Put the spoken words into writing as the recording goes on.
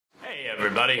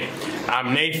Everybody,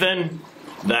 I'm Nathan,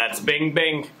 that's Bing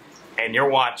Bing, and you're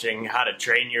watching How to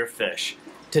Train Your Fish.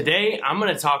 Today I'm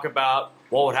going to talk about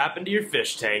what would happen to your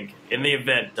fish tank in the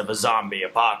event of a zombie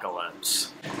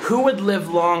apocalypse. Who would live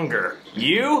longer,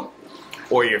 you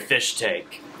or your fish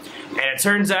tank? And it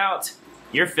turns out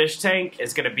your fish tank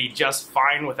is going to be just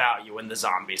fine without you when the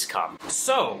zombies come.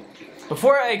 So,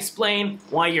 before I explain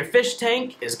why your fish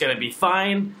tank is going to be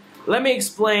fine, let me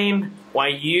explain why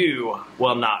you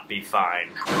will not be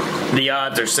fine. The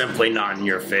odds are simply not in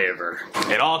your favor.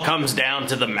 It all comes down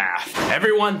to the math.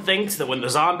 Everyone thinks that when the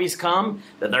zombies come,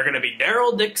 that they're gonna be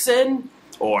Daryl Dixon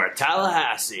or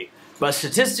Tallahassee. But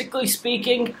statistically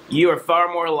speaking, you are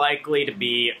far more likely to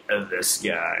be this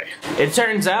guy. It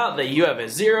turns out that you have a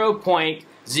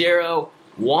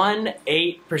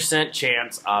 0.018%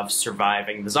 chance of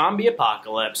surviving the zombie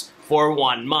apocalypse for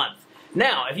 1 month.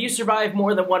 Now, if you survive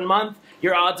more than 1 month,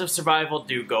 your odds of survival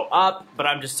do go up, but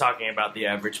I'm just talking about the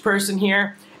average person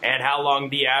here and how long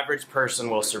the average person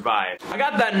will survive. I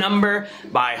got that number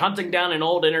by hunting down an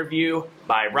old interview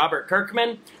by Robert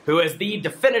Kirkman, who is the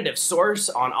definitive source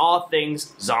on all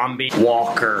things zombie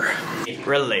walker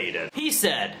related. He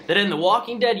said that in the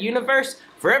Walking Dead universe,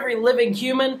 for every living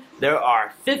human, there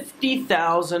are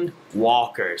 50,000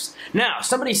 walkers. Now,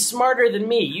 somebody smarter than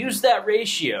me used that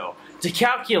ratio to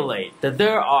calculate that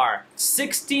there are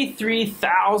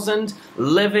 63,000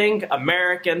 living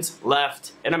Americans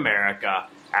left in America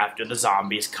after the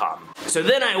zombies come. So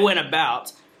then I went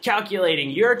about calculating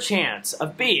your chance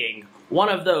of being one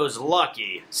of those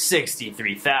lucky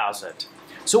 63,000.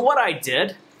 So what I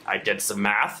did some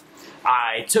math.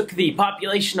 I took the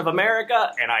population of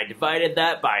America and I divided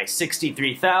that by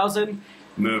 63,000,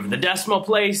 moved the decimal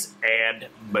place, and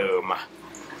boom.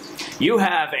 You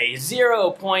have a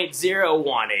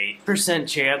 0.018%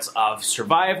 chance of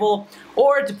survival,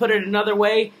 or to put it another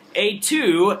way, a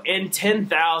 2 in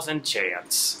 10,000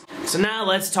 chance. So now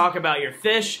let's talk about your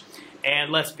fish,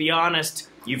 and let's be honest,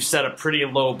 you've set a pretty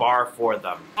low bar for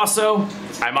them. Also,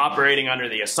 I'm operating under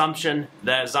the assumption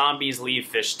that zombies leave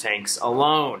fish tanks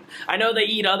alone. I know they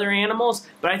eat other animals,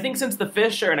 but I think since the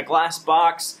fish are in a glass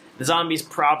box, the zombies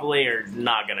probably are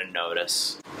not gonna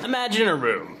notice. Imagine a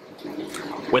room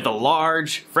with a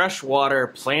large, freshwater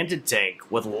planted tank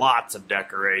with lots of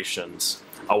decorations,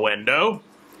 a window,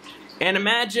 and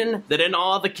imagine that in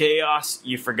all the chaos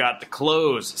you forgot to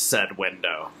close said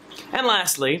window. And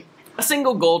lastly, a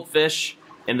single goldfish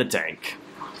in the tank.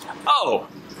 Oh,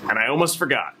 and I almost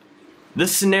forgot.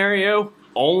 This scenario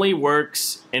only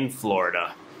works in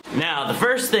Florida. Now, the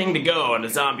first thing to go in a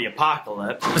zombie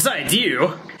apocalypse, besides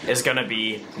you, is gonna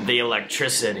be the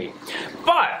electricity.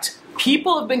 But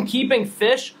people have been keeping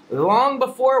fish long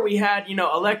before we had,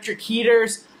 electric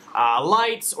heaters,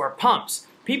 lights, or pumps.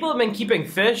 People have been keeping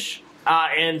fish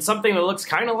in something that looks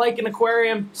kind of like an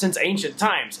aquarium since ancient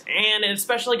times, and it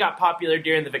especially got popular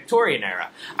during the Victorian era.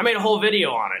 I made a whole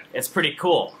video on it. It's pretty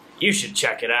cool. You should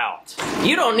check it out.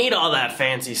 You don't need all that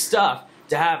fancy stuff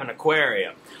to have an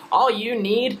aquarium. All you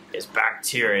need is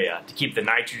bacteria to keep the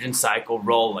nitrogen cycle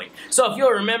rolling. So if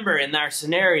you'll remember in our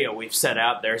scenario we've set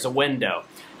out, there's a window.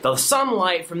 The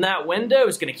sunlight from that window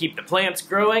is going to keep the plants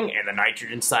growing and the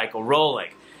nitrogen cycle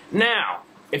rolling. Now,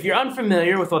 if you're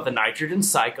unfamiliar with what the nitrogen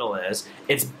cycle is,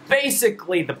 it's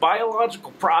basically the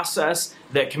biological process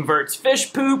that converts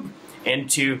fish poop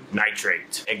into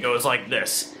nitrate. It goes like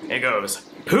this. It goes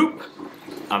poop,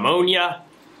 ammonia,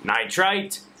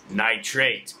 nitrite,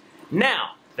 nitrate.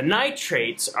 Now, the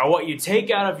nitrates are what you take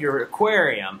out of your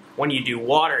aquarium when you do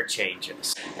water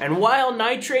changes. And while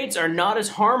nitrates are not as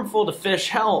harmful to fish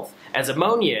health as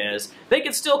ammonia is, they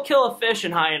can still kill a fish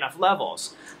in high enough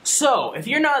levels. So, if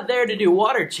you're not there to do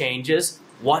water changes,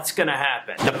 what's gonna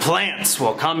happen? The plants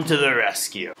will come to the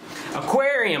rescue.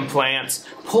 Aquarium plants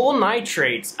pull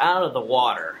nitrates out of the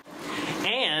water.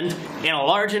 And in a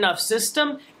large enough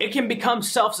system, it can become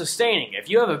self-sustaining. If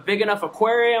you have a big enough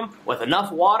aquarium with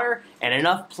enough water and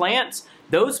enough plants,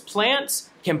 those plants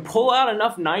can pull out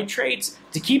enough nitrates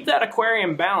to keep that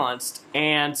aquarium balanced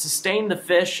and sustain the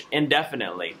fish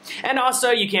indefinitely. And also,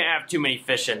 you can't have too many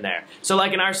fish in there. So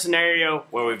like in our scenario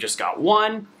where we've just got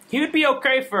one, he would be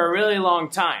okay for a really long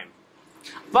time.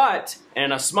 But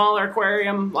in a smaller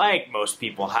aquarium, like most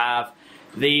people have,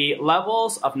 the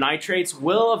levels of nitrates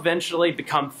will eventually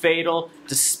become fatal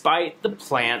despite the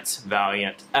plant's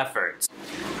valiant efforts.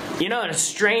 In a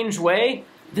strange way,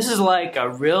 this is like a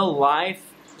real-life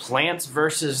Plants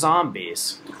vs.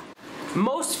 Zombies.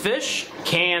 Most fish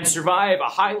can survive a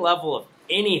high level of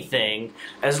anything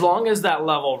as long as that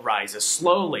level rises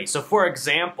slowly. So for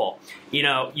example, you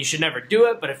know, you should never do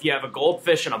it, but if you have a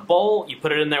goldfish in a bowl, you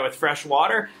put it in there with fresh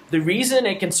water, the reason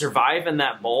it can survive in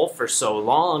that bowl for so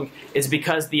long is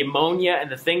because the ammonia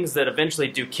and the things that eventually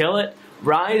do kill it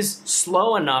rise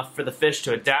slow enough for the fish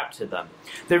to adapt to them.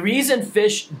 The reason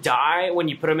fish die when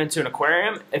you put them into an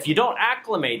aquarium, if you don't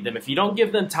acclimate them, if you don't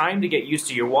give them time to get used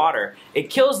to your water, it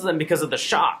kills them because of the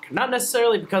shock, not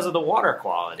necessarily because of the water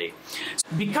quality.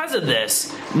 Because of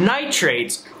this,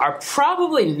 nitrates are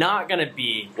probably not going to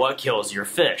be what kills your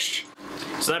fish.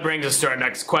 So that brings us to our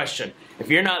next question. If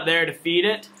you're not there to feed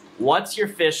it, what's your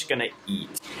fish gonna eat?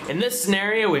 In this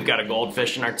scenario, we've got a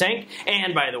goldfish in our tank,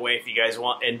 and by the way, if you guys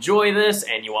enjoy this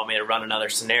and you want me to run another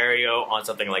scenario on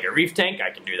something like a reef tank,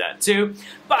 I can do that too.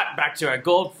 But back to our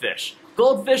goldfish.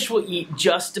 Goldfish will eat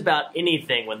just about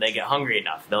anything when they get hungry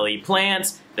enough. They'll eat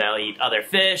plants, they'll eat other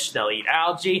fish, they'll eat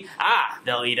algae.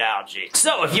 They'll eat algae.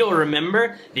 So if you'll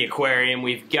remember, the aquarium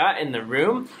we've got in the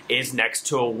room is next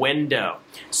to a window.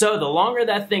 So the longer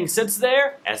that thing sits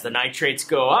there, as the nitrates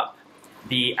go up,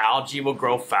 the algae will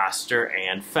grow faster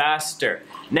and faster.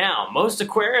 Now, most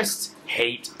aquarists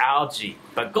hate algae,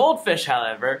 but goldfish,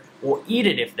 however, will eat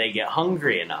it if they get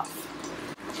hungry enough.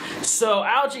 So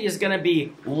algae is going to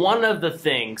be one of the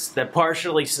things that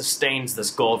partially sustains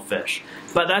this goldfish,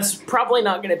 but that's probably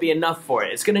not going to be enough for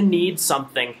it. It's going to need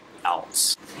something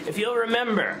else. If you'll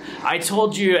remember, I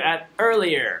told you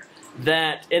earlier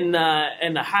that in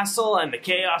the hassle and the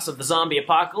chaos of the zombie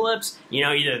apocalypse, you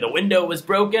know, either the window was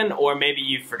broken or maybe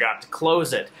you forgot to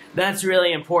close it. That's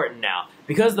really important now.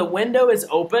 Because the window is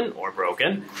open or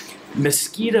broken,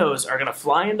 mosquitoes are going to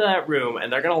fly into that room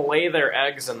and they're going to lay their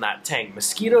eggs in that tank.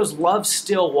 Mosquitoes love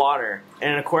still water,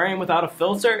 and an aquarium without a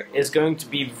filter is going to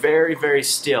be very, very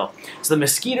still. So the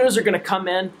mosquitoes are going to come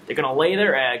in, they're going to lay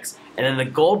their eggs, and then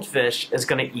the goldfish is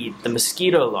going to eat the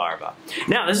mosquito larva.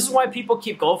 Now, this is why people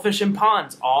keep goldfish in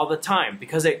ponds all the time,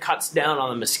 because it cuts down on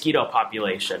the mosquito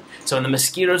population. So when the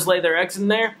mosquitoes lay their eggs in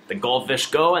there, the goldfish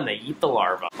go and they eat the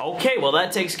larva. Okay, well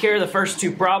that takes care of the first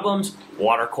two problems,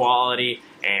 water quality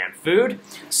and food.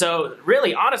 So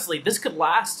really, honestly, this could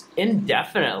last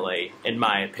indefinitely, in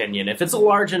my opinion, if it's a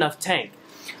large enough tank.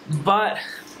 But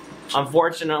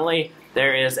unfortunately,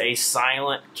 there is a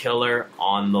silent killer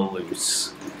on the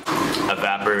loose.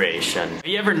 Evaporation. Have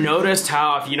you ever noticed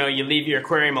how if you leave your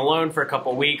aquarium alone for a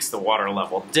couple weeks, the water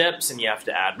level dips and you have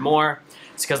to add more?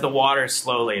 It's because the water is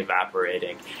slowly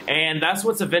evaporating. And that's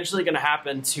what's eventually going to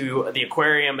happen to the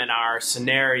aquarium in our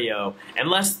scenario,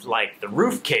 unless like the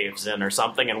roof caves in or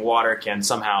something and water can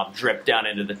somehow drip down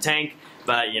into the tank.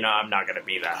 But, I'm not going to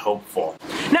be that hopeful.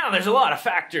 Now, there's a lot of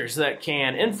factors that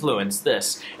can influence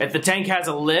this. If the tank has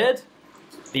a lid,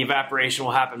 the evaporation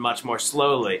will happen much more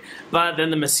slowly. But then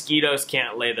the mosquitoes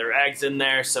can't lay their eggs in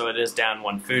there, so it is down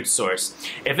one food source.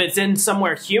 If it's in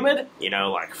somewhere humid,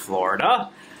 like Florida,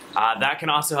 that can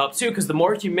also help too, because the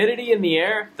more humidity in the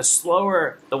air, the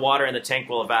slower the water in the tank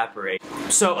will evaporate.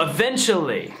 So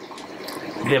eventually,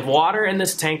 the water in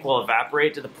this tank will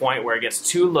evaporate to the point where it gets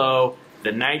too low,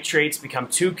 the nitrates become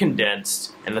too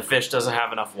condensed, and the fish doesn't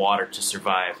have enough water to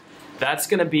survive. That's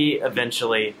going to be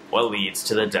eventually what leads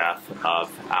to the death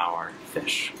of our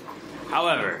fish.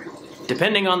 However,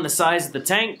 depending on the size of the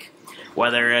tank,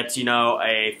 whether it's, a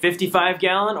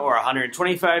 55-gallon or a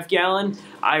 125-gallon,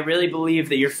 I really believe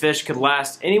that your fish could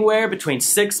last anywhere between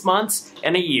 6 months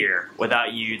and a year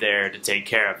without you there to take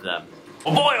care of them.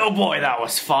 Oh boy, that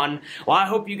was fun. Well, I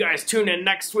hope you guys tune in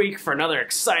next week for another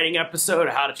exciting episode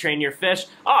of How to Train Your Fish.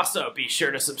 Also, be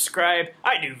sure to subscribe.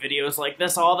 I do videos like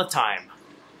this all the time.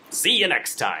 See you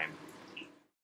next time.